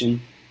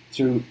salvation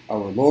through our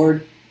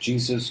Lord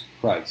Jesus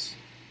Christ.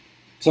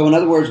 So in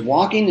other words,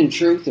 walking in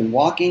truth and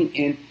walking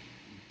in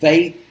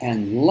faith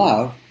and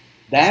love,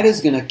 that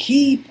is going to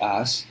keep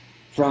us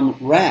from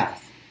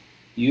wrath.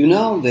 You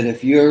know that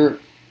if you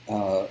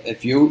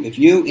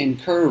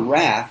incur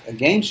wrath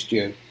against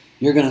you,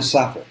 you're going to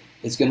suffer.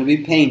 It's going to be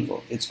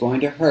painful. It's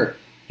going to hurt.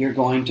 You're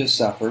going to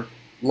suffer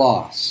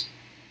loss.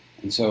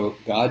 And so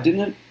God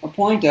didn't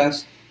appoint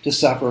us to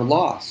suffer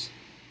loss,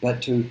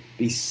 but to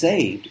be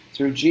saved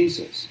through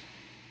Jesus.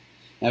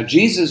 Now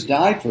Jesus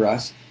died for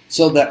us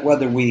so that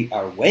whether we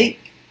are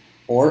awake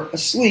or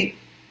asleep,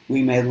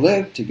 we may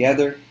live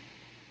together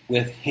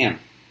with Him.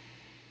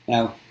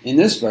 Now in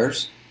this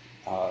verse,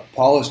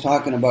 Paul is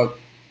talking about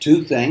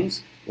two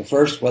things. The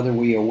first, whether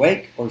we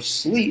awake or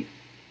sleep.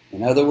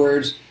 In other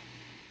words,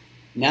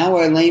 now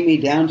I lay me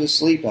down to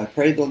sleep. I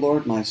pray the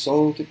Lord my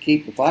soul to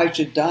keep. If I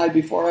should die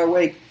before I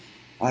wake,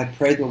 I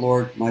pray the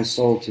Lord my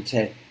soul to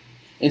take.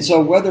 And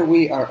so whether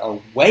we are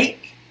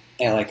awake,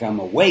 like I'm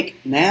awake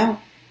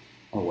now,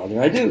 or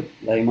whether I do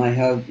lay my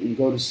head and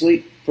go to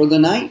sleep for the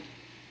night,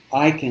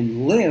 I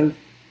can live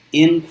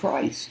in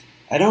Christ.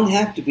 I don't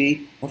have to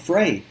be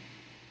afraid.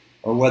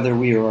 Or whether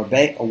we are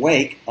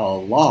awake,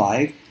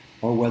 alive,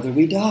 or whether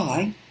we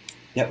die,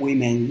 that we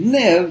may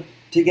live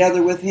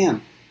together with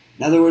Him.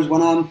 In other words,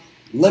 when I'm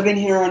living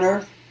here on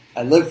earth,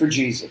 I live for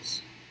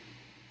Jesus.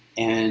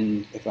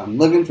 And if I'm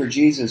living for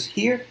Jesus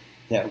here,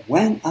 that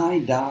when I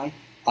die,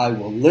 I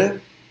will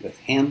live with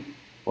Him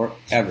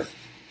forever.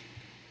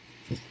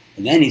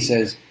 And then he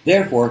says,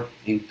 therefore,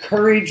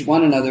 encourage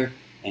one another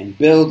and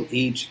build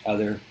each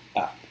other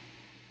up.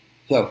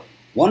 So,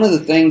 one of the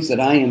things that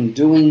I am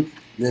doing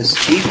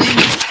this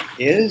evening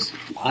is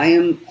I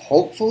am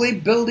hopefully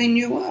building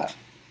you up.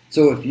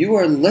 So if you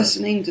are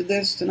listening to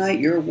this tonight,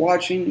 you're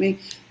watching me,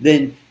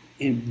 then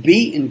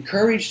be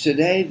encouraged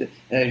today that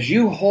as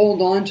you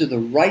hold on to the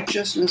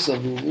righteousness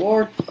of the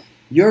Lord,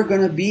 you're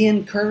going to be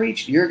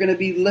encouraged. You're going to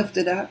be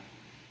lifted up.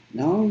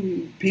 No,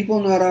 people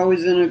are not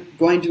always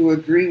going to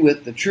agree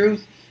with the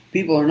truth.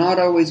 People are not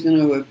always going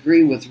to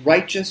agree with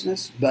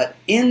righteousness. But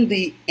in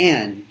the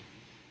end,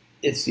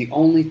 it's the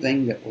only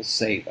thing that will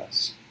save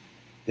us.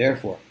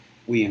 Therefore,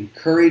 we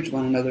encourage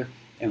one another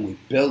and we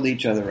build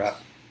each other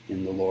up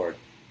in the Lord.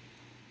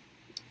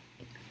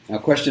 Now,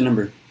 question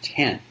number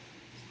 10.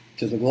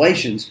 To the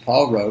Galatians,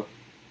 Paul wrote,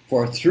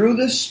 for through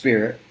the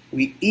Spirit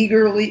we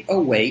eagerly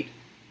await,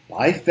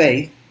 by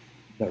faith,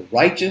 the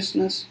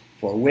righteousness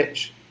for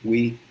which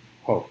we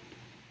hope.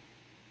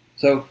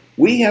 So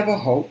we have a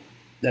hope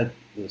that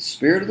the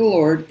Spirit of the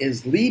Lord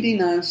is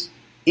leading us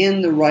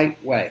in the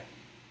right way,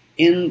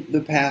 in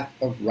the path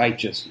of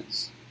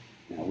righteousness.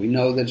 Now we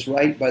know that's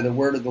right by the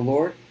word of the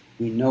Lord.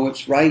 We know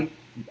it's right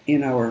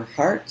in our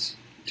hearts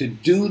to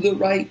do the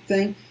right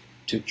thing,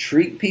 to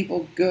treat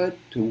people good,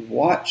 to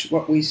watch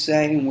what we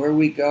say and where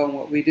we go and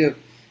what we do.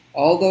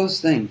 All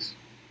those things,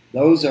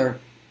 those are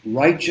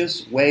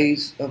righteous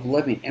ways of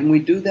living. And we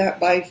do that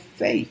by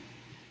faith.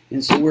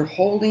 And so we're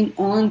holding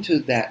on to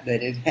that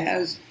it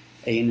has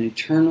an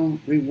eternal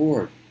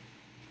reward.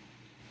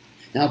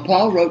 Now,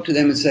 Paul wrote to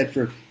them and said,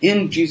 for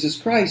in Jesus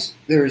Christ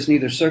there is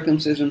neither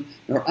circumcision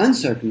nor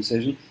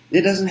uncircumcision.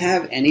 It doesn't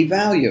have any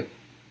value.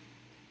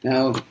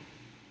 Now,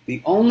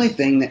 the only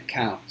thing that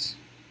counts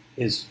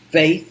is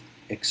faith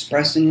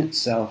expressing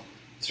itself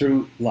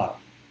through love.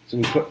 So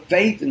we put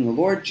faith in the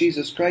Lord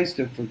Jesus Christ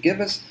to forgive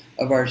us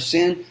of our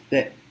sin,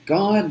 that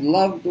God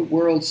loved the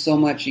world so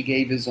much He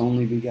gave His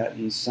only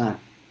begotten Son.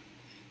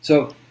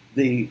 So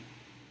the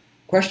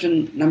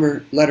question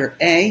number, letter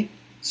A,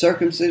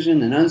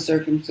 circumcision and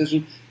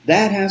uncircumcision,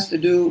 that has to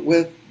do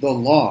with the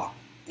law.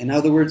 In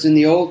other words, in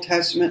the Old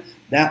Testament,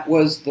 that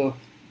was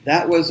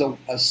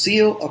a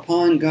seal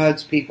upon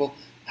God's people.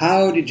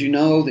 How did you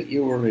know that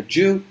you were a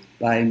Jew?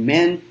 By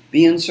men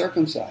being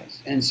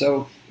circumcised. And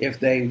so if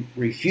they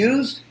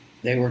refused,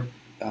 they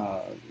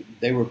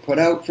were put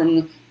out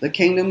from the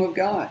kingdom of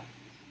God.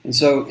 And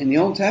so in the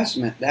Old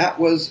Testament, that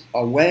was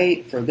a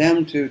way for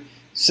them to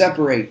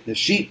separate the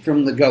sheep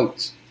from the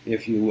goats,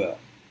 if you will.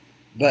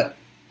 But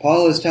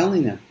Paul is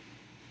telling them,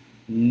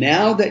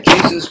 now that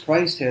Jesus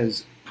Christ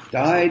has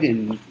died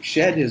and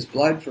shed His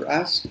blood for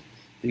us,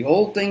 the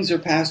old things are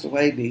passed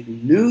away, the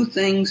new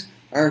things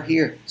are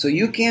here. So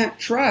you can't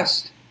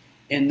trust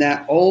in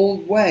that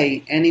old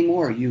way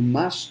anymore. You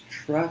must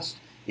trust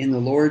in the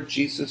Lord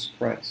Jesus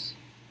Christ.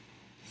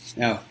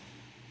 Now,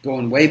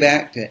 going way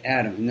back to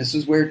Adam, and this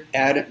is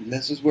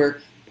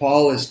where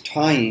Paul is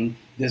tying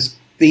this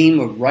theme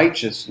of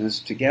righteousness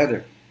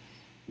together.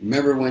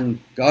 Remember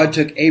when God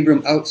took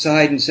Abram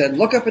outside and said,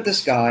 look up at the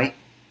sky,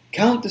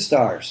 count the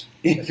stars,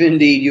 if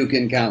indeed you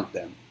can count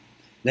them.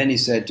 Then He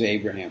said to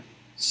Abraham,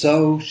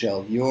 so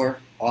shall your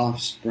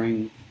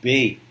offspring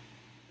be.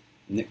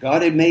 And that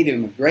God had made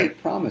him a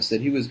great promise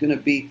that he was going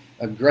to be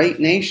a great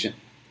nation.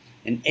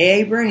 And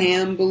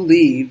Abraham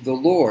believed the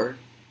Lord,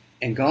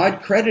 and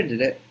God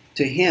credited it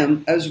to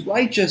him as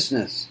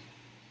righteousness.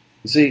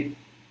 You see,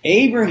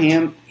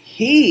 Abraham,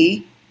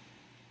 he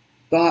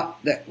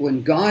thought that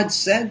when God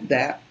said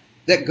that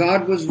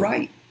God was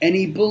right, and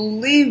he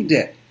believed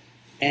it.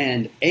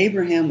 And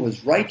Abraham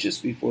was righteous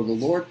before the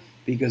Lord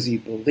because he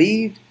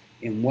believed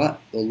in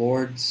what the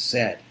Lord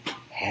said.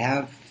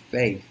 Have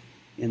faith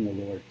in the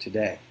Lord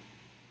today.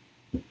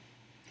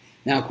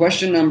 Now,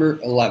 question number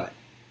 11.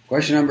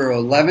 Question number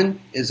 11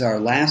 is our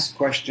last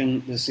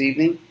question this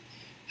evening.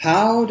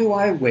 How do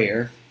I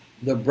wear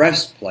the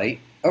breastplate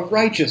of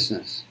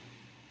righteousness?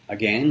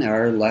 Again,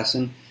 our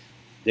lesson,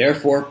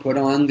 therefore put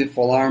on the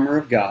full armor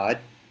of God,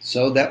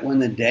 so that when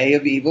the day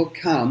of evil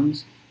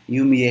comes,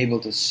 you may be able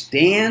to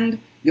stand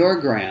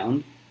your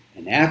ground,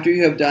 and after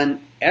you have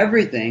done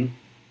everything,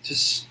 to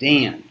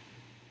stand.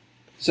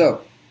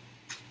 So,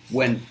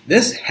 when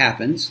this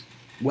happens,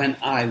 when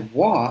I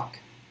walk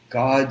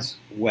God's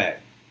way.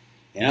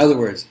 In other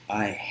words,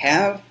 I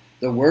have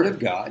the Word of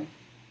God,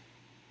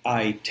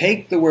 I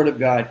take the Word of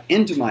God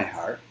into my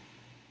heart,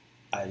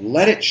 I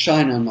let it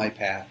shine on my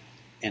path,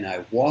 and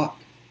I walk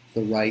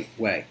the right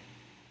way.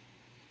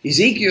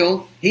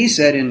 Ezekiel, he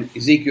said in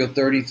Ezekiel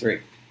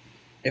 33,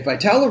 if I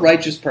tell a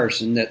righteous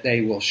person that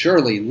they will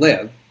surely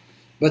live,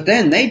 but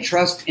then they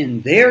trust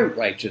in their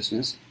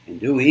righteousness and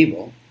do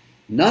evil,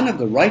 none of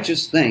the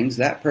righteous things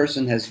that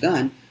person has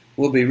done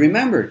will be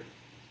remembered.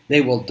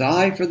 They will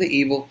die for the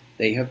evil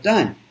they have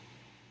done.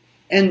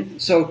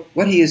 And so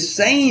what he is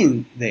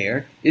saying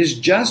there is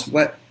just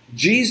what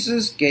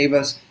Jesus gave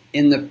us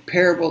in the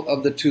parable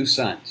of the two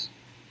sons.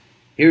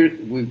 Here,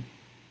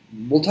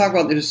 we'll talk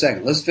about this in a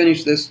second. Let's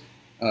finish this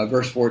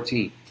verse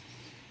 14.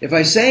 If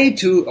I say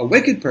to a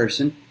wicked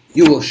person,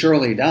 you will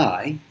surely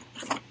die.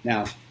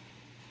 Now,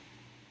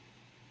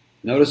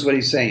 notice what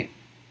he's saying.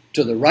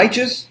 To the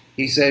righteous,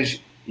 he says,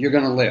 you're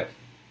going to live.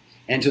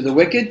 And to the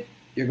wicked,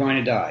 you're going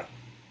to die.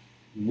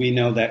 We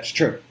know that's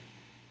true.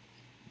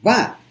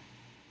 But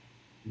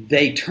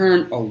they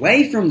turn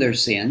away from their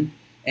sin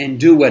and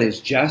do what is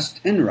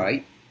just and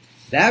right,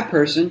 that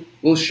person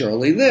will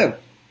surely live.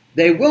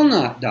 They will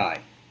not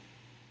die.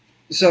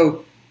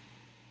 So,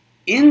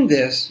 in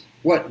this,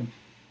 what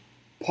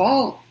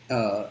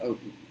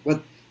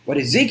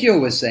Ezekiel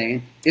was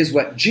saying is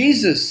what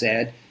Jesus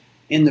said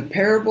in the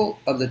parable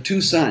of the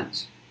two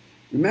sons.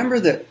 Remember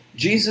that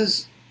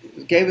Jesus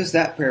gave us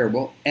that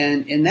parable,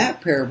 and in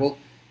that parable,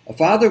 a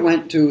father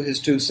went to his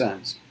two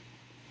sons.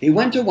 He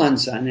went to one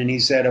son and he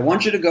said, I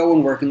want you to go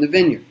and work in the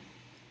vineyard.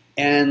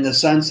 And the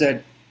son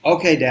said,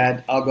 okay,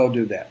 Dad, I'll go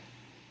do that.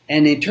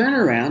 And he turned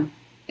around,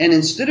 and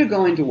instead of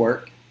going to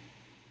work,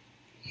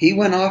 he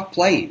went off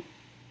playing.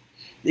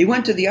 He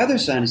went to the other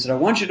son and said, I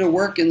want you to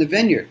work in the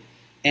vineyard.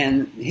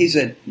 And he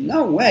said,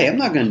 no way, I'm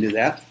not going to do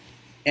that.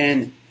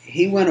 And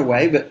he went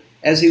away, but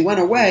as he went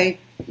away,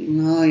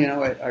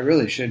 I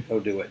really should go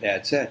do what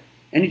Dad said.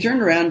 And he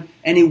turned around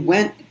and he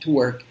went to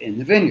work in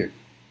the vineyard.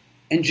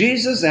 And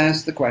Jesus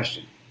asked the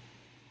question,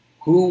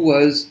 who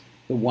was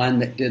the one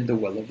that did the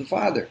will of the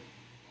Father?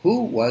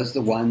 Who was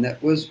the one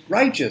that was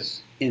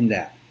righteous in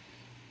that?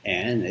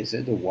 And they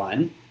said, the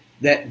one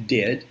that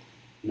did,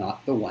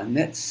 not the one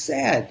that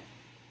said.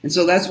 And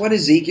so that's what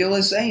Ezekiel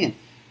is saying.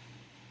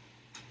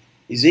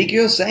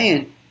 Ezekiel is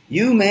saying,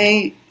 you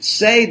may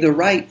say the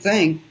right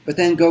thing, but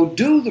then go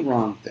do the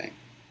wrong thing.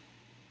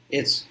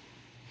 It's,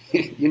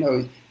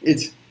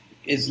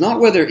 it's not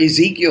whether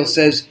Ezekiel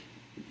says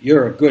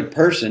you're a good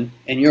person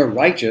and you're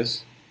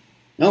righteous.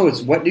 No,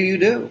 it's what do you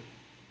do?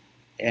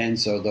 And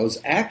so those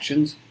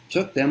actions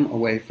took them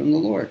away from the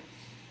Lord.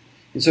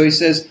 And so he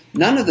says,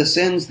 none of the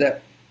sins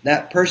that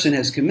that person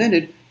has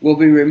committed will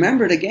be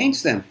remembered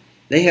against them.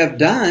 They have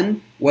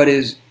done what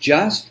is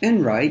just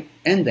and right,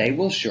 and they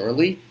will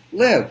surely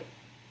live.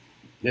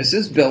 This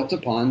is built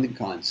upon the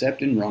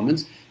concept in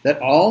Romans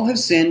that all have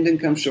sinned and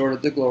come short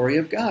of the glory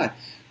of God.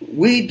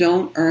 We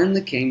don't earn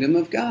the kingdom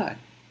of God.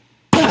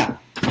 But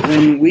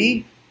when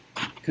we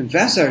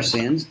confess our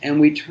sins and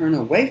we turn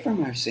away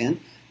from our sin,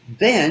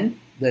 then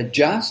the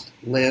just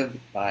live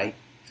by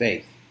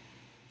faith.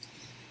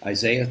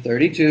 Isaiah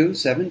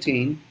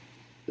 32:17,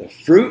 the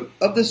fruit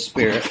of the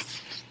Spirit,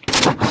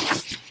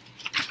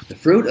 the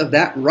fruit of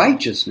that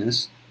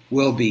righteousness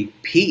will be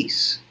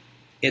peace.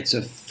 Its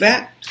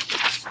effect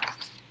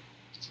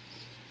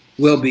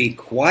will be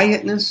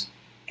quietness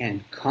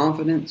and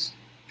confidence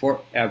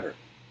forever.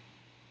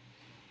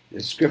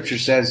 The scripture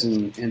says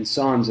in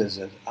Psalms, it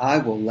says, I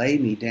will lay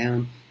me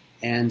down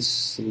and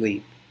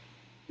sleep.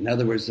 In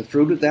other words, the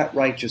fruit of that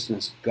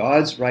righteousness,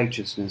 God's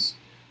righteousness,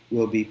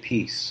 will be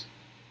peace.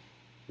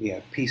 We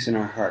have peace in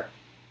our heart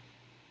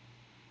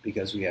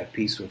because we have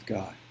peace with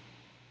God.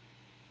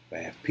 If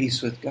I have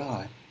peace with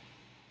God,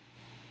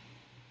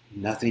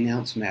 nothing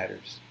else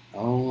matters.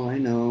 Oh, I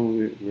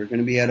know we're going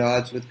to be at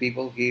odds with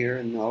people here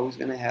and always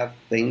going to have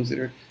things that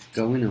are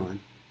going on.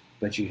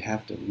 But you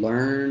have to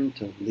learn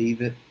to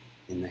leave it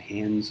in the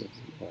hands of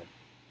the Lord.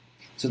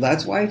 So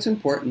that's why it's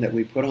important that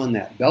we put on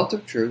that belt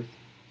of truth.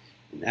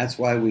 And that's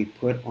why we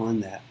put on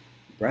that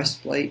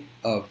breastplate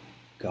of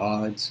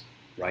God's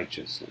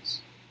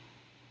righteousness.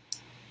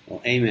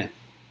 Well, amen.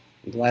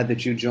 I'm glad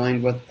that you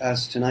joined with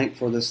us tonight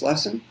for this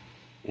lesson.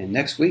 And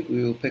next week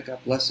we will pick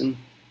up lesson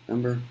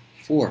number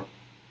 4.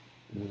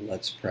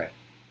 Let's pray.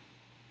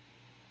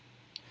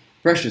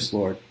 Precious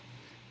Lord,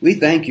 we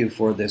thank you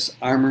for this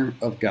armor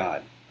of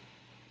God.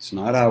 It's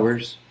not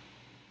ours.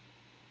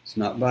 It's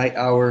not by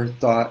our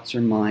thoughts or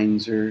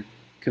minds or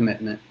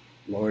commitment.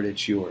 Lord,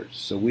 it's yours.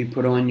 So we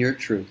put on your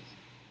truth.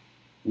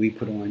 We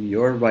put on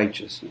your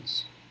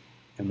righteousness.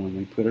 And when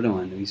we put it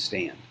on, we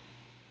stand.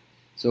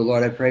 So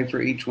Lord, I pray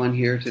for each one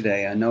here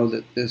today. I know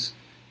that this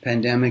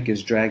pandemic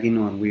is dragging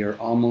on. We are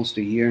almost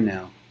a year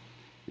now.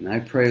 And I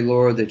pray,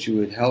 Lord, that you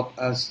would help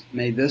us.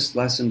 May this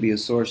lesson be a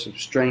source of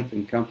strength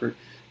and comfort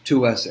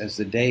to us as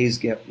the days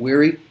get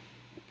weary.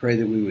 I pray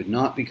that we would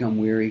not become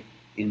weary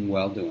in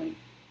well-doing.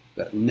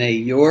 But may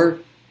your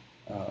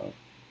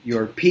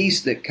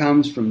peace that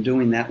comes from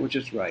doing that which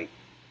is right,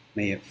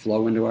 may it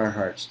flow into our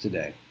hearts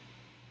today.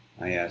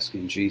 I ask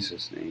in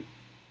Jesus' name,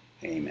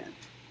 amen.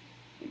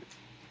 Amen.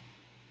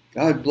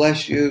 God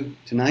bless you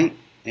tonight,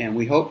 and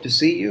we hope to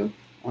see you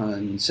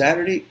on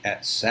Saturday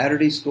at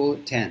Saturday School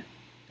at 10.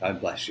 God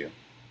bless you.